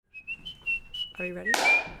Are you ready?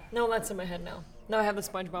 No, that's in my head now. No, I have the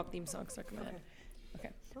SpongeBob theme song stuck in my head. Okay.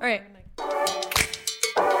 All right.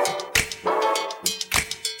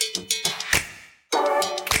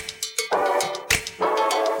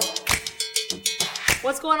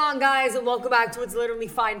 What's going on, guys? And welcome back to It's Literally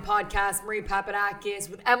Fine podcast. Marie Papadakis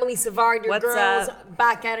with Emily Savard, your What's girls, up?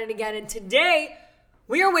 back at it again. And today,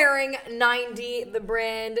 we are wearing 90, the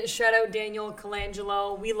brand. Shout out Daniel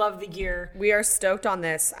Colangelo. We love the gear. We are stoked on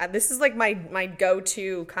this. This is like my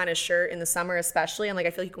go-to kind of shirt in the summer, especially. And like I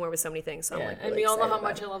feel like you can wear it with so many things. So I'm like, and really we all know excited how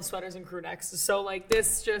much about I love sweaters and crew necks. So like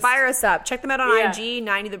this just Fire us up. Check them out on Yeah. IG,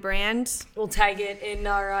 90 the brand. we'll tag it in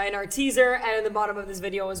our teaser and in the bottom of this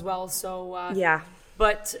video as well. So Yeah.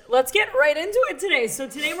 But let's get right into it today. So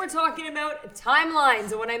today we're talking about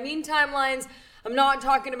timelines. And when I mean timelines, I'm not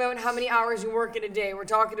talking about how many hours you work in a day. We're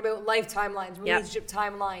talking about life timelines, relationship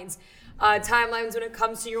timelines, timelines when it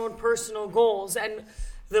comes to your own personal goals, and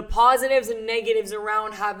the positives and negatives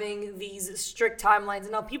around having these strict timelines.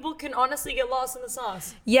 And how people can honestly get lost in the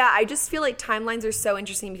sauce. Yeah, I just feel like timelines are so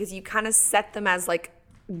interesting because you kind of set them as like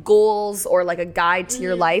goals or like a guide to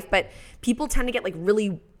your life, but people tend to get like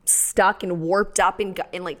really stuck and warped up in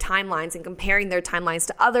like timelines and comparing their timelines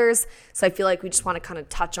to others. So I feel like we just want to kind of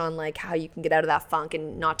touch on like how you can get out of that funk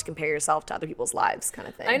and not to compare yourself to other people's lives kind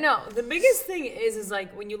of thing. I know. The biggest thing is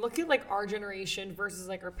like when you look at like our generation versus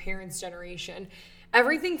like our parents' generation,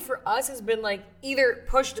 everything for us has been like either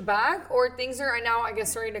pushed back or things are now, I guess,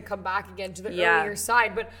 starting to come back again to the earlier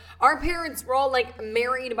side. But our parents were all like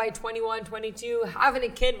married by 21, 22, having a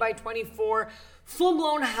kid by 24,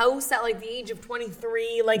 full-blown house at like the age of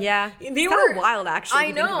 23. Like, yeah, they it's were kind of wild actually. I if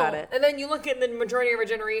you know. think about it. And then you look at the majority of our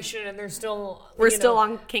generation and they're still We're still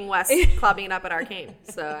on King West clubbing it up at Arcane.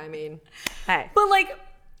 So I mean, hey. But like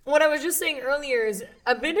what I was just saying earlier is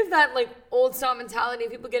a bit of that like old style mentality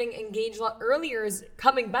of people getting engaged a lot earlier is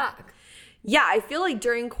coming back. Yeah, I feel like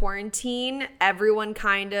during quarantine, everyone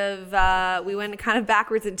kind of, we went kind of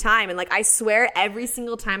backwards in time. And like, I swear every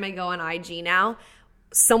single time I go on IG now,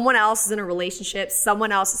 someone else is in a relationship,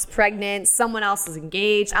 someone else is pregnant, someone else is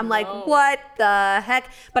engaged. I'm like, what the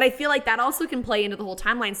heck? But I feel like that also can play into the whole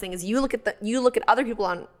timelines thing is you look at other people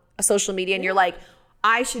on social media and you're like,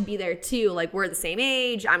 I should be there too. Like, we're the same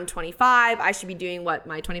age. I'm 25. I should be doing what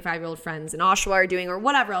my 25-year-old friends in Oshawa are doing or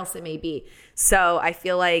whatever else it may be. So I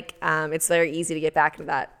feel like it's very easy to get back into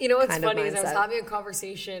that. You know what's kind of funny is I was mindset. having a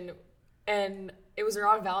conversation and it was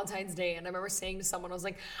around Valentine's Day, and I remember saying to someone, I was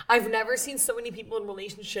like, I've never seen so many people in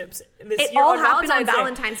relationships this It year all on happened on Day.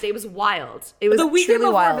 Valentine's Day. It was wild. It was The weekend truly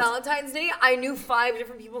before wild. Valentine's Day, I knew 5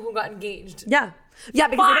 different people who got engaged. Yeah. Yeah,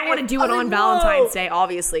 because they don't want to do it I'm on like, Valentine's whoa. Day,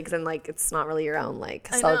 obviously, because then, like, it's not really your own, like,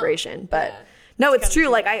 I know. celebration. But, Yeah. no, it's kinda true.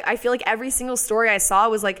 cute. Like, I feel like every single story I saw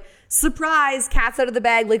was, like, surprise, cat's out of the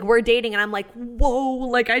bag, like, we're dating. And I'm like, whoa,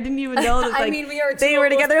 like, I didn't even know that, I like, mean, we are they two were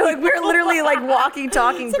almost together. Like, we were people. literally, like, walking,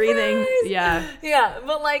 talking, breathing. Surprise! Yeah. Yeah,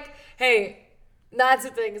 but like, hey, that's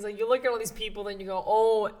the thing is like you look at all these people, then you go,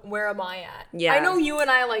 oh, where am I at? Yeah. I know you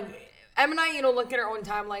and I like. Em and I, look at our own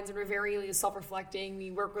timelines and we're very self-reflecting.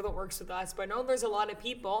 We work with what works with us. But I know there's a lot of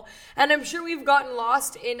people. And I'm sure we've gotten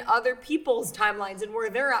lost in other people's timelines and where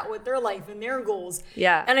they're at with their life and their goals.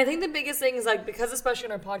 Yeah. And I think the biggest thing is like, because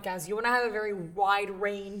especially on our podcast, you and I have a very wide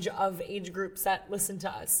range of age groups that listen to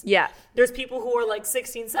us. Yeah. There's people who are like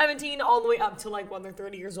 16, 17, all the way up to like when they're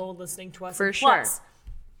 30 years old listening to us. For and sure. plus.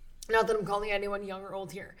 Not that I'm calling anyone young or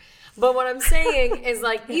old here. But what I'm saying is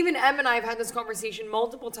like, even Em and I have had this conversation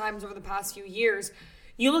multiple times over the past few years.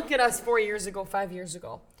 You look at us 4 years ago, 5 years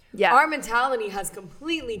ago. Yeah. Our mentality has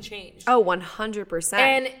completely changed. Oh, 100%.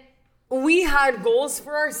 And we had goals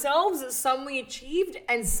for ourselves. Some we achieved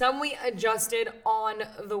and some we adjusted on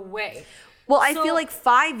the way. Well, I So- feel like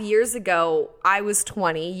 5 years ago, I was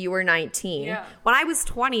 20, you were 19. Yeah. When I was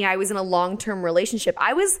 20, I was in a long-term relationship.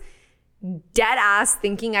 I was dead ass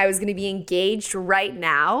thinking I was going to be engaged right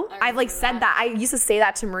now. I've like said that. I used to say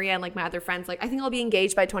that to Maria and like my other friends. Like, I think I'll be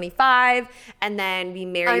engaged by 25 and then be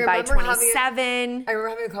married by remember 27. I remember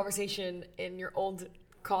having a conversation in your old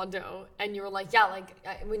condo and you were like, yeah, like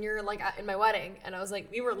when you're like in my wedding, and I was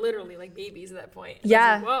like, we were literally like babies at that point. And Yeah.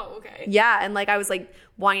 I was like, whoa, okay. Yeah, and like I was like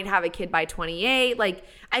wanting to have a kid by 28. Like,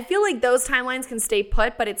 I feel like those timelines can stay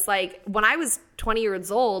put, but it's like when I was 20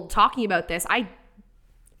 years old talking about this, I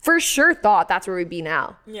for sure thought that's where we'd be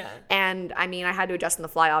now. Yeah. And I mean, I had to adjust on the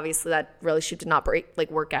fly. Obviously, that relationship did not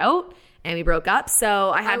work out, and we broke up. So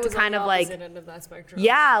I had to was kind on of the like, opposite end of that spectrum.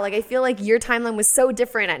 yeah, like I feel like your timeline was so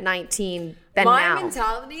different at 19 than My now.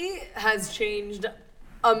 mentality has changed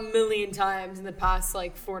a million times in the past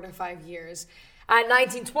like 4 to 5 years. at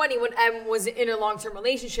 19, 20, when Em was in a long-term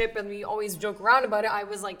relationship, and we always joke around about it, I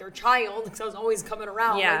was like their child because I was always coming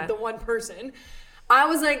around like the one person. I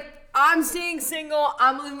was like, I'm staying single.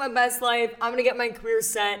 I'm living my best life. I'm going to get my career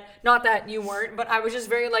set. Not that you weren't, but I was just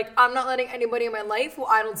very like, I'm not letting anybody in my life who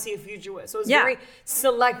I don't see a future with. So it was very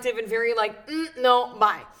selective and very like, no,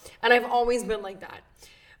 bye. And I've always been like that.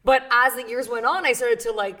 But as the years went on, I started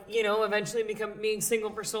to like, you know, eventually become being single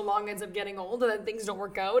for so long ends up getting old, and then things don't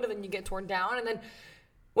work out, and then you get torn down. And then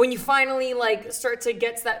when you finally like start to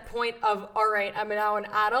get to that point of, all right, I'm now an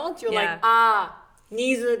adult, you're like,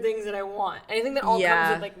 these are the things that I want. And I think that all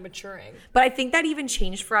comes with like maturing. But I think that even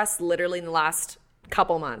changed for us literally in the last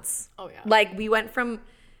couple months. Oh yeah. Like we went from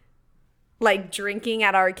like drinking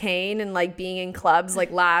at Arcane and like being in clubs like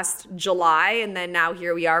last July, and then now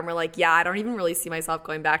here we are and we're like, yeah, I don't even really see myself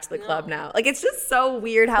going back to the club now. Like it's just so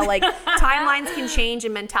weird how like timelines can change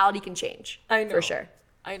and mentality can change. I know. For sure.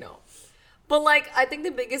 I know. But like I think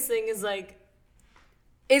the biggest thing is like,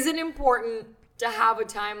 is it important to have a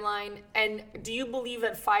timeline? And do you believe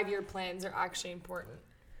that 5-year plans are actually important?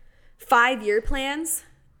 5-year plans?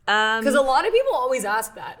 Because a lot of people always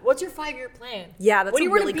ask that. What's your 5-year plan? Yeah, that's a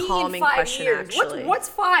really calming question, actually. What's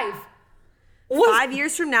 5? 5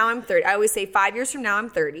 years from now, I'm 30. I always say 5 years from now, I'm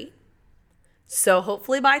 30. So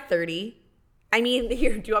hopefully by 30, I mean,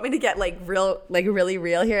 here, do you want me to get like really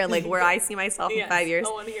real here and like where I see myself in 5 years?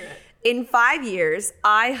 I want to hear it. In 5 years,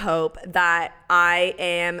 I hope that I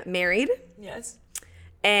am married. Yes.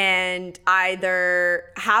 And either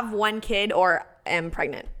have one kid or am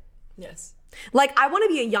pregnant. Yes. Like, I want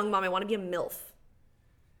to be a young mom. I want to be a MILF.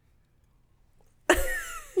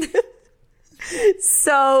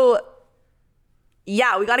 So,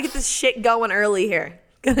 yeah, we got to get this shit going early here.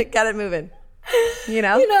 Got it moving. You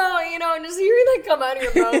know, just hearing that come out of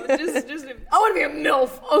your mouth. just, I want to be a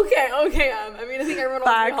MILF. Okay. I mean, I think everyone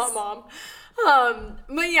wants to be a hot mom.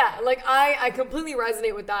 But yeah, like I completely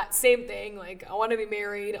resonate with that. Same thing. Like I want to be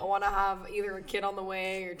married. I want to have either a kid on the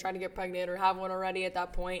way or trying to get pregnant or have one already at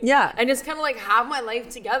that point. Yeah. And just kind of like have my life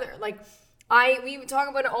together. Like we talk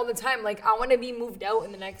about it all the time. Like I want to be moved out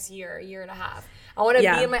in the next year and a half. I want to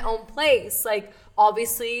be in my own place. Like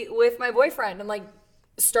obviously with my boyfriend and like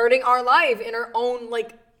starting our life in our own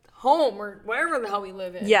like home or wherever the hell we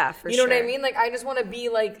live in. Yeah, for sure. You know what I mean? Like, I just want to be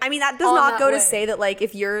like, I mean, that does not go to say that like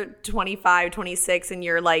if you're 25, 26 and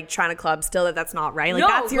you're like trying to club still, that's not right. Like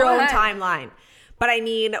that's your own timeline. But I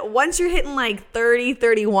mean, once you're hitting like 30,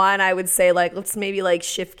 31, I would say like, let's maybe like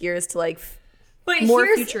shift gears to like more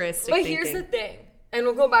futuristic But thinking. Here's the thing. And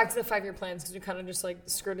we'll go back to the 5-year plans because we kind of just like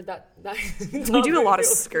skirted that. We do a lot of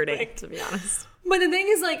skirting, to be honest. But the thing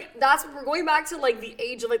is, like, that's we're going back to like the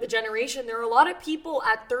age of like the generation. There are a lot of people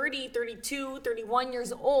at 30, 32, 31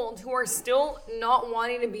 years old who are still not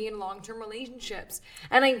wanting to be in long-term relationships.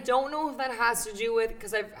 And I don't know if that has to do with,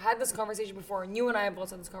 because I've had this conversation before, and you and I have both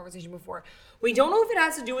had this conversation before. We don't know if it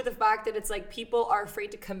has to do with the fact that it's like people are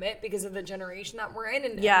afraid to commit because of the generation that we're in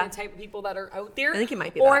and the type of people that are out there. I think it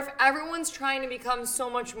might be Or if everyone's trying to become so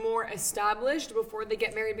much more established before they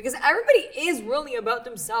get married, because everybody is really about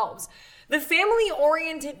themselves. The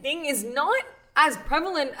family-oriented thing is not as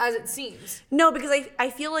prevalent as it seems. No, because I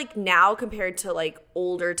feel like now compared to like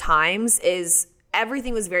older times is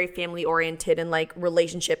everything was very family-oriented and like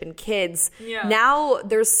relationship and kids. Yeah. Now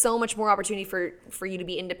there's so much more opportunity for you to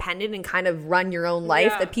be independent and kind of run your own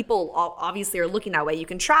life that people obviously are looking that way. You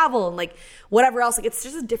can travel and like whatever else. Like it's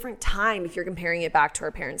just a different time if you're comparing it back to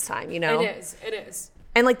our parents' time, you know? It is.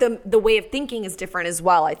 And like the way of thinking is different as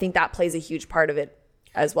well. I think that plays a huge part of it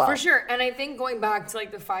as well. For sure. And I think going back to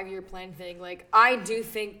like the 5-year plan thing, like I do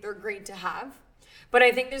think they're great to have, but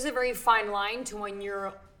I think there's a very fine line to when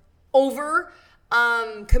you're over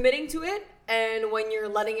committing to it and when you're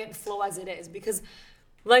letting it flow as it is. Because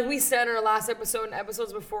like we said in our last episode and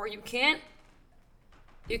episodes before, you can't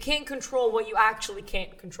control what you actually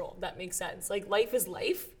can't control. If that makes sense. Like life is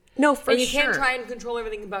life. No, for sure. And you can't try and control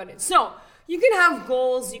everything about it. So you can have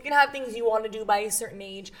goals, you can have things you want to do by a certain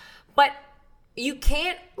age, but you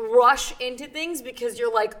can't rush into things because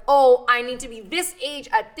you're like, oh, I need to be this age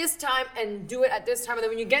at this time and do it at this time. And then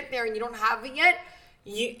when you get there and you don't have it yet,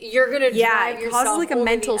 you're going to drive yourself it causes like a over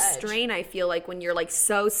mental the edge. strain, I feel like, when you're like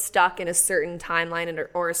so stuck in a certain timeline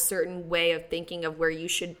or a certain way of thinking of where you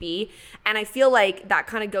should be. And I feel like that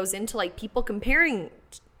kind of goes into like people comparing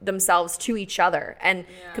themselves to each other and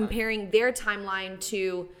comparing their timeline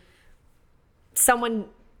to someone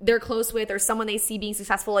they're close with or someone they see being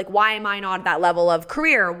successful. Like, why am I not at that level of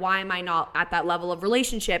career? Why am I not at that level of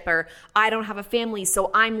relationship? Or I don't have a family, so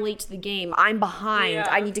I'm late to the game. I'm behind.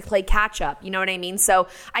 I need to play catch up. You know what I mean? So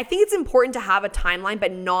I think it's important to have a timeline,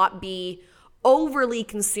 but not be overly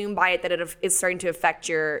consumed by it that it is starting to affect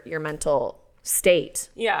your mental state.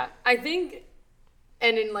 Yeah, I think,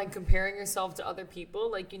 and in like comparing yourself to other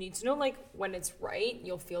people, like you need to know like when it's right,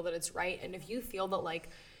 you'll feel that it's right. And if you feel that like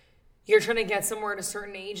you're trying to get somewhere at a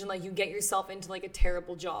certain age and like you get yourself into like a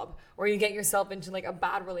terrible job or you get yourself into like a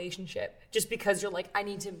bad relationship just because you're like, I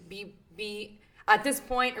need to be at this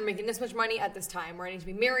point or making this much money at this time, or I need to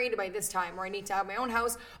be married by this time, or I need to have my own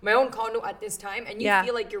house, my own condo at this time, and you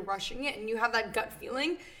feel like you're rushing it and you have that gut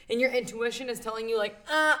feeling and your intuition is telling you like,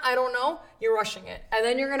 I don't know, you're rushing it. And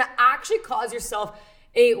then you're going to actually cause yourself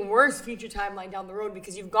a worse future timeline down the road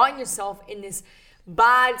because you've gotten yourself in this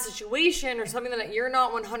bad situation or something that you're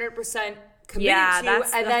not 100% committed to.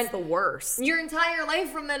 That's then the worst. Your entire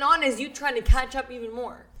life from then on is you trying to catch up even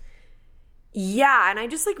more. Yeah, and I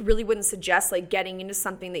just like really wouldn't suggest like getting into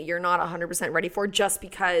something that you're not 100% ready for just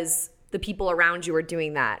because the people around you are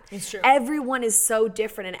doing that. It's true. Everyone is so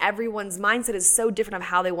different and everyone's mindset is so different of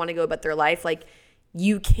how they want to go about their life. Like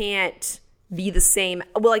you can't be the same.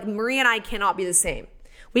 Well, like Maria and I cannot be the same.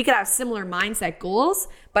 We could have similar mindset goals,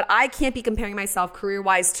 but I can't be comparing myself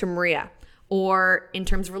career-wise to Maria or in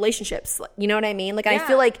terms of relationships. You know what I mean? Like I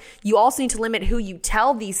feel like you also need to limit who you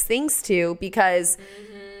tell these things to because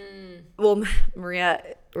well,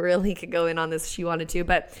 Maria really could go in on this if she wanted to,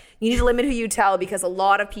 but you need to limit who you tell because a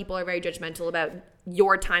lot of people are very judgmental about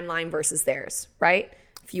your timeline versus theirs, right?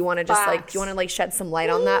 If you want to just like, do you want to like shed some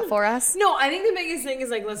light on that for us? No, I think the biggest thing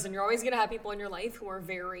is like, listen, you're always going to have people in your life who are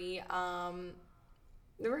very,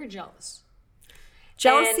 they're very jealous.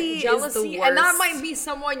 Jealousy is the worst. And that might be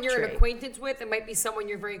someone you're trait. an acquaintance with. It might be someone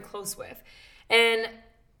you're very close with. And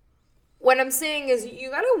what I'm saying is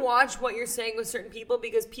you got to watch what you're saying with certain people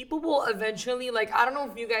because people will eventually, like, I don't know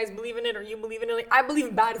if you guys believe in it or you believe in it. Like, I believe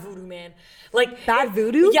in bad voodoo, man. Like, Bad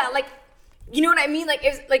voodoo? Yeah, like, you know what I mean? Like,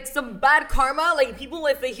 if like some bad karma, like people,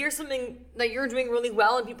 if they hear something that you're doing really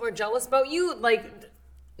well and people are jealous about you, like,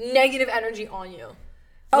 negative energy on you.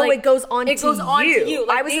 Oh, Like, it goes on it to goes on you. to you.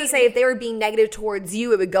 Like I was going to say if they were being negative towards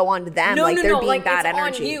you, it would go on to them. No, like no, they're no. being Like bad it's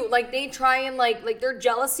energy. on you. Like they try and like their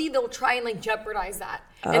jealousy, they'll try and like jeopardize that.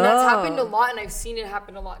 And that's happened a lot, and I've seen it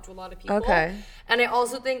happen a lot to a lot of people. Okay. And I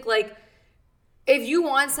also think like if you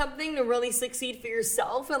want something to really succeed for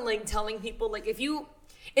yourself and like telling people like if you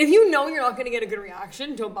know you're not going to get a good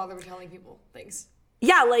reaction, don't bother with telling people things.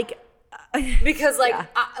 Yeah, like Because like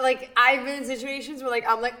I've been in situations where like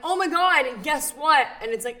I'm like, oh my god, and guess what?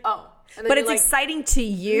 And it's like, oh. And then but you're it's like, exciting to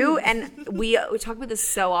you, and we talk about this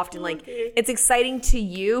so often. Like it's exciting to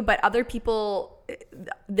you, but other people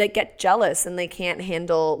that get jealous and they can't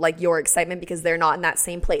handle like your excitement because they're not in that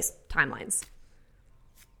same place. Timelines.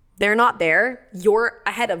 They're not there. You're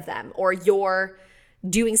ahead of them, or you're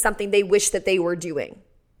doing something they wish that they were doing.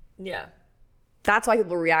 yeah. That's why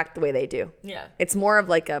people react the way they do. Yeah. It's more of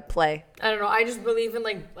like a play. I don't know. I just believe in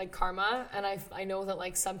like karma, and I know that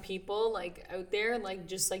like some people like out there like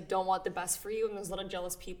just like don't want the best for you, and there's a lot of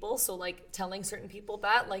jealous people. So like telling certain people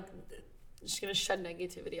that like just gonna shed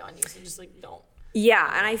negativity on you. So just like don't.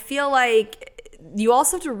 Yeah, and I feel like you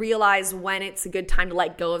also have to realize when it's a good time to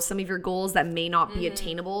let go of some of your goals that may not be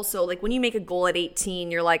attainable. So like when you make a goal at 18,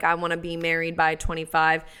 you're like, I want to be married by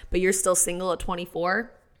 25, but you're still single at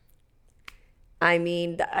 24. I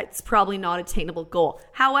mean, it's probably not an attainable goal.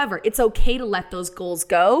 However, it's okay to let those goals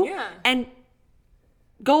go and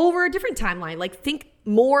go over a different timeline. Like think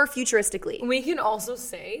more futuristically. We can also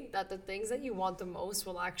say that the things that you want the most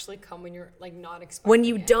will actually come when you're like not expecting When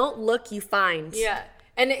you it. don't look, you find. Yeah.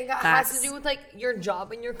 And it has to do with like your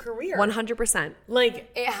job and your career. 100%.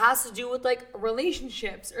 Like it has to do with like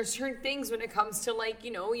relationships or certain things when it comes to like,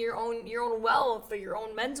 you know, your own wealth or your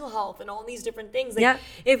own mental health and all these different things. Like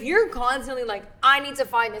if you're constantly like, I need to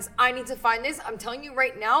find this, I'm telling you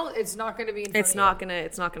right now, it's not going to be in front of you.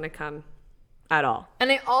 It's not gonna come at all.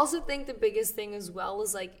 And I also think the biggest thing as well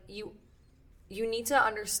is like you need to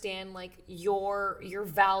understand like your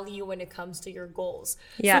value when it comes to your goals.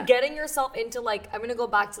 Yeah. So getting yourself into like, I'm going to go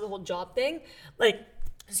back to the whole job thing. Like,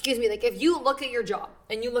 excuse me, like if you look at your job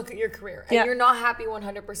and you look at your career and you're not happy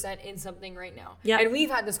 100% in something right now. Yeah. And we've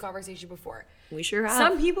had this conversation before. We sure have.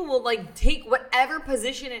 Some people will like take whatever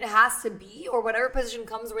position it has to be or whatever position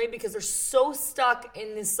comes away because they're so stuck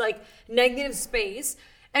in this like negative space.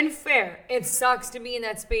 And fair, it sucks to be in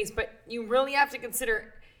that space, but you really have to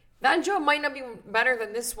consider that job might not be better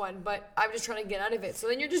than this one, but I'm just trying to get out of it. So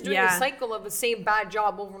then you're just doing the cycle of the same bad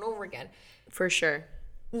job over and over again. For sure.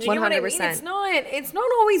 Do you know what I mean? It's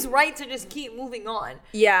not always right to just keep moving on.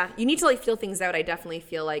 Yeah, you need to like feel things out. I definitely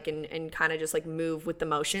feel like and kind of just like move with the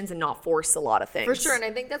motions and not force a lot of things. For sure, and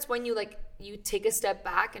I think that's when you take a step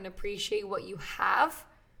back and appreciate what you have.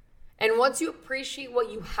 And once you appreciate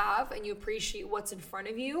what you have and you appreciate what's in front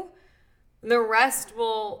of you, the rest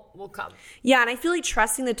will come. Yeah, and I feel like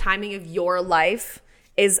trusting the timing of your life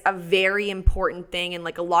is a very important thing. And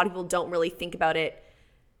like a lot of people don't really think about it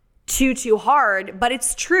too hard, but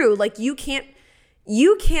it's true. Like you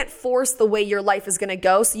can't force the way your life is going to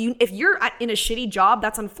go. So if you're in a shitty job,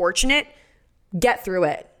 that's unfortunate. Get through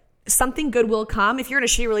it. Something good will come. If you're in a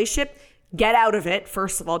shitty relationship, get out of it.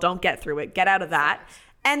 First of all, don't get through it. Get out of that.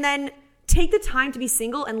 And then take the time to be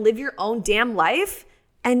single and live your own damn life,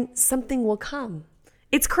 and something will come.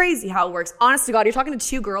 It's crazy how it works. Honest to God, you're talking to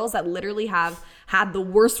two girls that literally have had the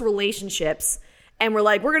worst relationships, and we're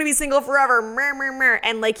like, we're going to be single forever.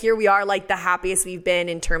 And like, here we are, like the happiest we've been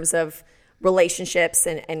in terms of relationships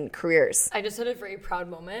and careers. I just had a very proud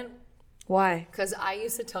moment. Why? Because I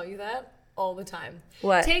used to tell you that all the time.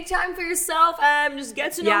 What? Take time for yourself. Just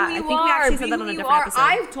get to know who you are. I think we actually said that on a different episode.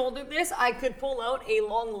 I've told her this. I could pull out a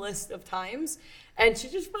long list of times, and she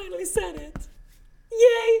just finally said it.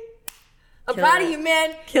 Yay! I'm proud of you,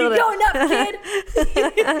 man. You're going up, kid.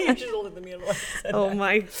 You're just older than me. Oh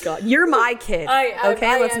my God, you're my kid.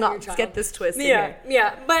 Let's not get this twisted.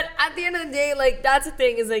 Yeah. But at the end of the day, like that's the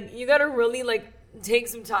thing is like you gotta really like take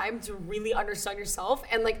some time to really understand yourself.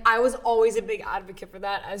 And like I was always a big advocate for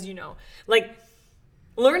that, as you know. Like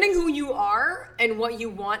learning who you are and what you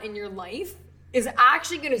want in your life is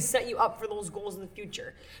actually going to set you up for those goals in the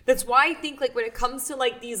future. That's why I think like when it comes to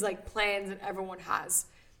like these like plans that everyone has,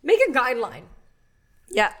 make a guideline.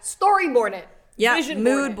 Yeah. Storyboard it. Yeah. Vision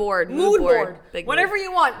Mood board. Whatever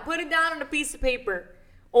you want. Put it down on a piece of paper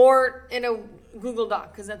or in a Google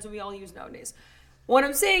Doc, because that's what we all use nowadays. What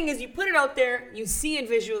I'm saying is you put it out there, you see it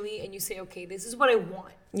visually, and you say, okay, this is what I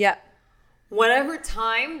want. Yeah. Whatever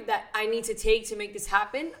time that I need to take to make this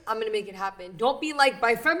happen, I'm going to make it happen. Don't be like,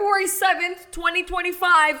 by February 7th,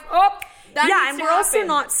 2025, and we're also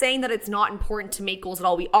not saying that it's not important to make goals at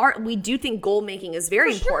all. We do think goal making is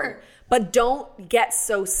very important, but don't get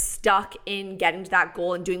so stuck in getting to that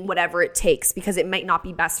goal and doing whatever it takes because it might not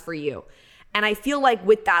be best for you. And I feel like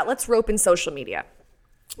with that, let's rope in social media.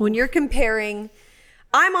 When you're comparing,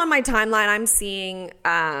 I'm on my timeline, I'm seeing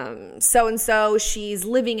so-and-so, she's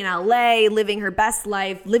living in LA, living her best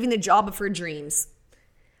life, living the job of her dreams.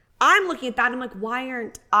 I'm looking at that and I'm like, why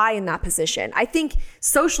aren't I in that position? I think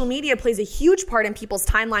social media plays a huge part in people's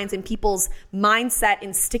timelines and people's mindset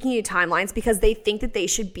in sticking to timelines because they think that they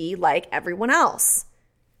should be like everyone else.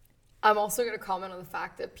 I'm also going to comment on the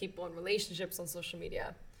fact that people in relationships on social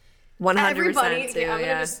media, 100% everybody,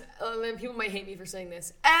 too, people might hate me for saying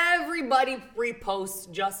this. Everybody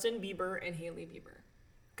reposts Justin Bieber and Hailey Bieber.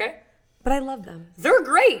 Okay? But I love them. They're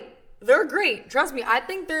great. Trust me, I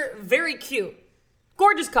think they're very cute.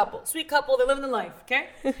 Gorgeous couple, sweet couple, they're living the life, okay?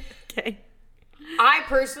 Okay. I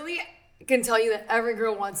personally can tell you that every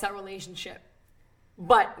girl wants that relationship,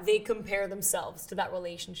 but they compare themselves to that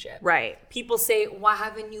relationship. Right. People say, why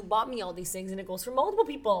haven't you bought me all these things? And it goes for multiple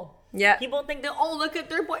people. Yeah. People think that, look at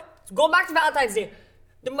their boy. Go back to Valentine's Day.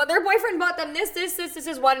 Their boyfriend bought them this.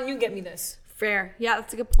 Why didn't you get me this? Fair. Yeah,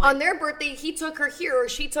 that's a good point. On their birthday, he took her here or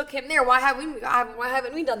she took him there. Why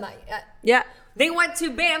haven't we done that yet? Yeah. They went to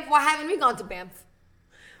Banff. Why haven't we gone to Banff?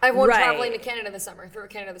 Everyone traveling to Canada this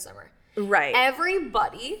summer. Right.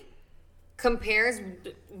 Everybody compares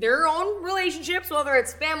their own relationships, whether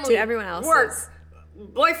it's family, to everyone else's, work,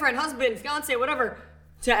 boyfriend, husband, fiance, whatever,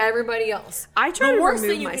 to everybody else. I try to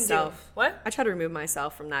remove myself. What? I try to remove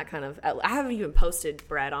myself from that kind of. I haven't even posted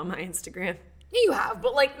bread on my Instagram. Yeah, you have,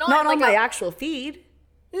 but like not on my actual feed.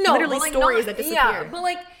 No, literally like stories that disappear. Yeah, but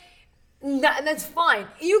like that's fine.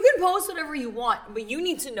 You can post whatever you want, but you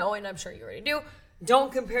need to know, and I'm sure you already do.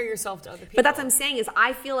 Don't compare yourself to other people. But that's what I'm saying is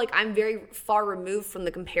I feel like I'm very far removed from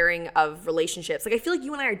the comparing of relationships. Like I feel like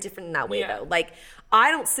you and I are different in that way though. Like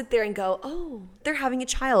I don't sit there and go, oh, they're having a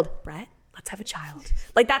child. Brett, let's have a child.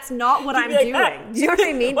 Like that's not what I'm doing. Do you know what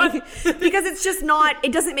I mean? Because it's just not,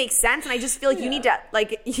 it doesn't make sense. And I just feel like you need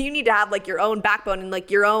to have like your own backbone and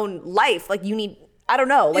like your own life. Like you need, I don't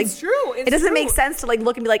know. Like it's true. It doesn't make sense to like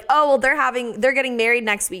look and be like, oh, well, they're getting married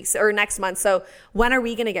next week or next month. So when are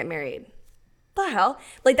we going to get married? The hell?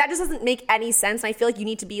 Like that just doesn't make any sense. And I feel like you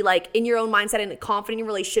need to be like in your own mindset and confident in your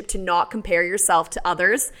relationship to not compare yourself to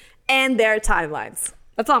others and their timelines.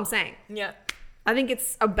 That's all I'm saying. Yeah. I think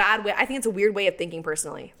it's a bad way. I think it's a weird way of thinking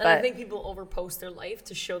personally. And I think people overpost their life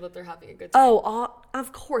to show that they're having a good time. Oh,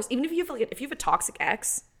 of course. Even if you have a toxic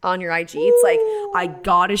ex on your IG, it's like, I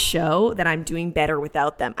gotta show that I'm doing better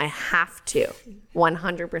without them. I have to.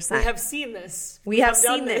 100%. We have seen this. We have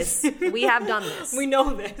seen this. We have done this. We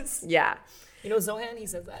know this. Yeah. You know Zohan? He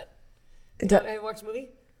says that. Have you watched the movie?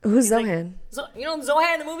 Who's Zohan? You know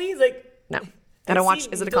Zohan the movie? He's like... No. I don't watch.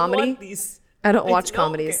 Is it a comedy? I don't watch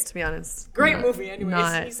comedies, okay. to be honest. Great movie, anyways.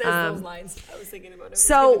 Not, he says those lines. I was thinking about it.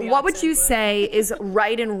 So, what would you say is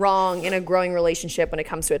right and wrong in a growing relationship when it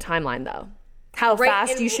comes to a timeline, though? How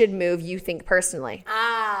fast you should move, you think personally?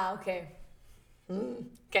 Okay.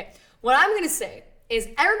 Okay. What I'm going to say is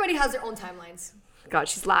everybody has their own timelines. God,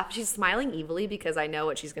 she's laughing. She's smiling evilly because I know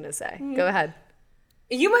what she's going to say. Go ahead.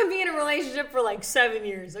 You might be in a relationship for like 7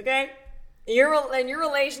 years, okay? Your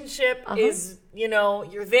relationship is,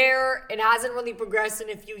 you're there. It hasn't really progressed in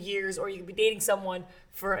a few years, or you could be dating someone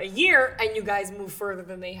for a year and you guys move further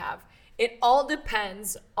than they have. It all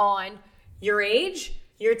depends on your age,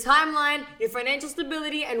 your timeline, your financial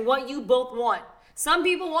stability, and what you both want. Some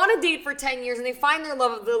people want to date for 10 years and they find their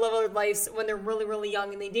love of their lives when they're really, really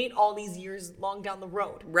young, and they date all these years long down the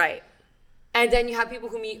road. Right. And then you have people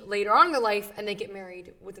who meet later on in their life and they get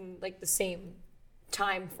married within like the same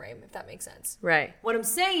time frame, if that makes sense. Right. What I'm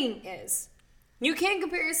saying is, you can't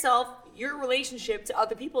compare your relationship to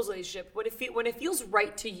other people's relationship. When it feels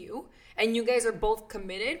right to you and you guys are both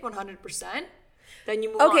committed 100%, then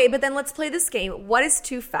you move on. Okay, but then let's play this game. What is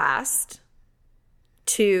too fast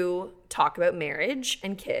to talk about marriage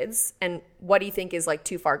and kids, and what do you think is like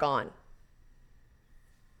too far gone?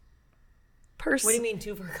 What do you mean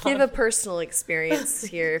too far gone? Give a personal experience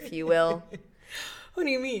here, if you will. What do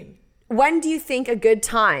you mean? When do you think a good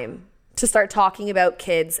time to start talking about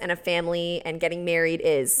kids and a family and getting married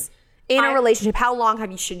is in a relationship? How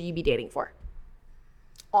long should you be dating for?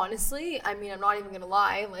 Honestly, I mean, I'm not even gonna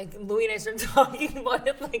lie. Like, Louis and I started talking about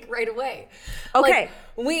it like right away. Okay,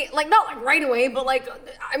 like not like right away, but like,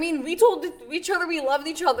 I mean, we told each other we loved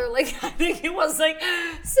each other. Like, I think it was like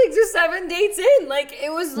 6 or 7 dates in. Like,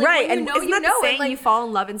 it was like, right. And isn't that the saying, like, you fall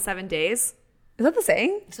in love in 7 days? Is that the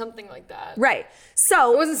saying? Something like that. Right.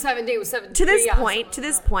 So it wasn't 7 days. It was 7. To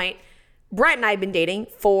this point, Brett and I have been dating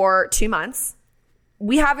for 2 months.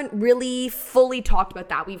 We haven't really fully talked about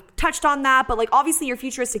that. We've touched on that, but like, obviously you're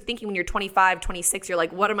futuristic thinking when you're 25, 26, you're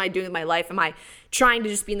like, what am I doing with my life? Am I trying to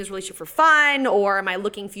just be in this relationship for fun, or am I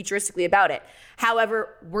looking futuristically about it?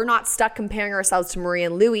 However, we're not stuck comparing ourselves to Maria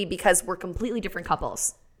and Louis because we're completely different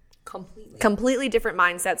couples. Completely different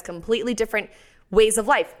mindsets, completely different ways of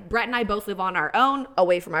life. Brett and I both live on our own,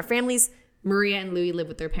 away from our families. Maria and Louis live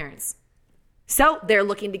with their parents. So they're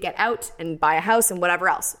looking to get out and buy a house and whatever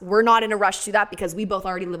else. We're not in a rush to that because we both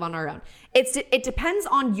already live on our own. It depends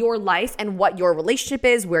on your life and what your relationship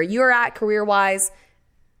is, where you're at career-wise.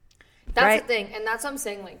 That's right? the thing. And that's what I'm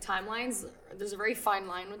saying. Like, timelines, there's a very fine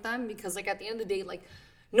line with them because, like, at the end of the day, like,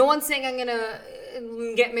 no one's saying I'm going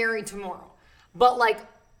to get married tomorrow. But, like,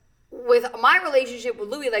 with my relationship with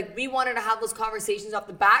Louis, like, we wanted to have those conversations off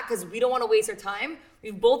the bat because we don't want to waste our time.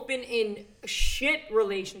 We've both been in shit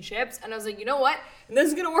relationships. And I was like, you know what? This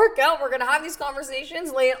is going to work out. We're going to have these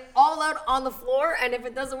conversations, lay it all out on the floor. And if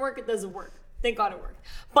it doesn't work, it doesn't work. Thank God it worked.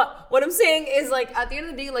 But what I'm saying is, like, at the end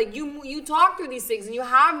of the day, like, you talk through these things and you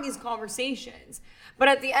have these conversations. But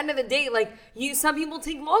at the end of the day, like, some people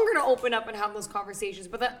take longer to open up and have those conversations.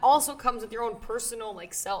 But that also comes with your own personal,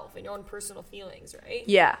 like, self and your own personal feelings, right?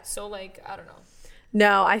 Yeah. So, like, I don't know.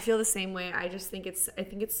 No, I feel the same way. I think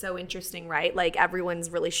it's so interesting, right? Like, everyone's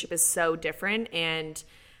relationship is so different, and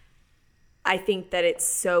I think that it's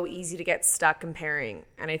so easy to get stuck comparing.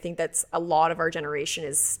 And I think that's a lot of our generation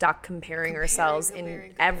is stuck comparing ourselves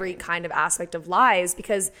in every kind of aspect of lives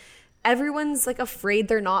because everyone's like afraid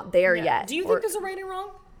they're not there yet. Do you think there's a right and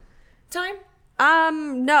wrong time?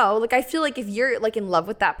 No. Like, I feel like if you're like in love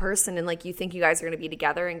with that person and like you think you guys are going to be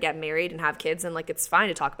together and get married and have kids, and like it's fine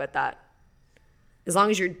to talk about that. As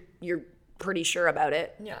long as you're pretty sure about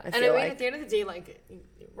it. Yeah. And I mean, at the end of the day, like,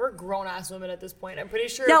 we're grown-ass women at this point. I'm pretty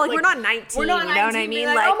sure. Yeah, like we're not 19. We're not 19, you know what I mean?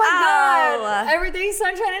 Like, oh my God, everything's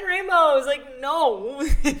sunshine and rainbows. Like, no.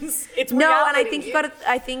 it's reality. No, and I think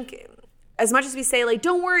I think as much as we say, like,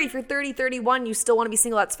 don't worry, if you're 30, 31, you still want to be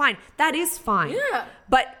single, that's fine. That is fine. Yeah.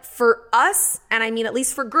 But for us, and I mean, at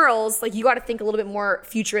least for girls, like, you got to think a little bit more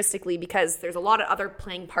futuristically because there's a lot of other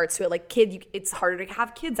playing parts to it. Like, it's harder to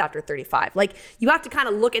have kids after 35. Like, you have to kind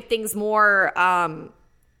of look at things more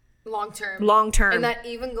long term. And that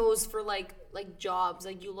even goes for like jobs.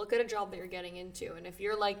 Like, you look at a job that you're getting into, and if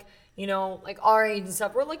you're like, you know, like our age and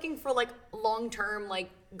stuff, we're looking for like long term, like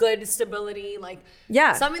good stability, like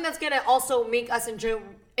something that's gonna also make us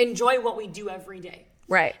enjoy what we do every day.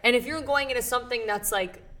 Right. And if you're going into something that's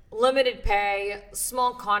like limited pay,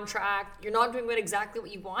 small contract, you're not doing exactly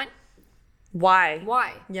what you want. Why?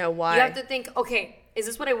 Yeah, why? You have to think, okay, is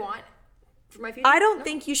this what I want for my future? I don't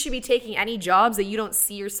think you should be taking any jobs that you don't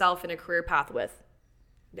see yourself in a career path with.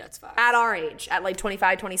 That's fine. At our age, at like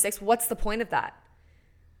 25, 26, what's the point of that?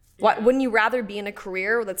 Wouldn't you rather be in a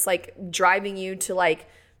career that's like driving you to like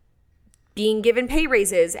being given pay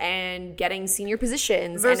raises and getting senior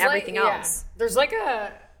positions and everything else? There's like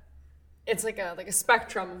it's like a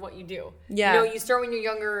spectrum of what you do. Yeah. You know, you start when you're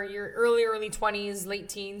younger, your early 20s, late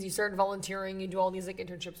teens, you start volunteering, you do all these like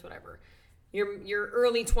internships, whatever. Your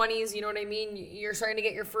early 20s, you know what I mean? You're starting to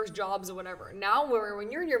get your first jobs or whatever. Now,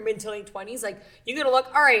 when you're in your mid to late 20s, like, you gotta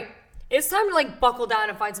look, all right, it's time to, like, buckle down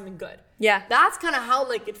and find something good. Yeah. That's kind of how,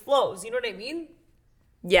 like, it flows. You know what I mean?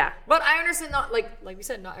 Yeah. But I understand like we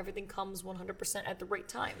said, not everything comes 100% at the right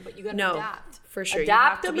time, but you gotta adapt. For sure.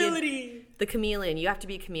 Adaptability. The chameleon. You have to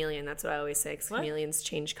be a chameleon. That's what I always say. Because chameleons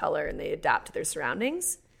change color and they adapt to their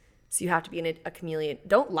surroundings. So you have to be a chameleon.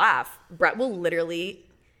 Don't laugh. Brett will literally...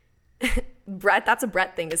 Brett, that's a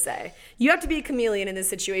Brett thing to say. You have to be a chameleon in this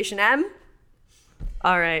situation, Em.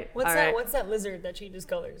 All right. What's that lizard that changes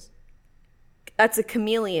colors? That's a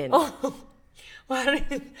chameleon. Oh, I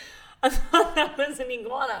thought that was an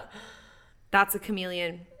iguana. That's a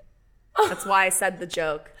chameleon. That's why I said the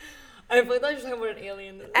joke. I thought you were talking about an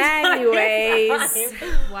alien. Anyways.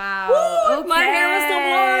 Wow. Woo, okay. My hair was still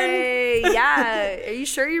blonde. Yeah. Are you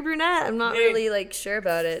sure you're brunette? I'm not really like sure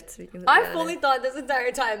about it. So I fully thought this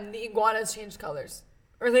entire time the iguanas changed colors.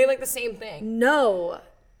 Or are they like the same thing? No.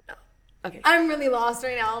 Okay. I'm really lost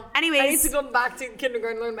right now. Anyways. I need to go back to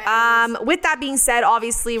kindergarten and learn my animals. With that being said,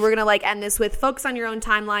 obviously we're gonna like end this with focus on your own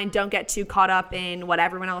timeline. Don't get too caught up in what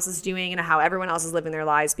everyone else is doing and how everyone else is living their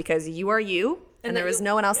lives, because you are you. And there is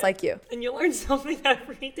no one else like you. And you learn something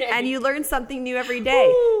every day. And you learn something new every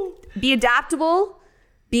day. Woo. Be adaptable.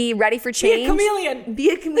 Be ready for change. Be a chameleon. Be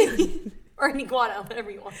a chameleon. Or an iguana, whatever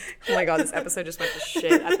you want. Oh my God, this episode just went to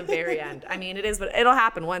shit at the very end. I mean, it is, but it'll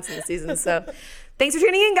happen once in the season. So thanks for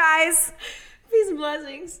tuning in, guys. Peace and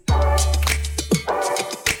blessings.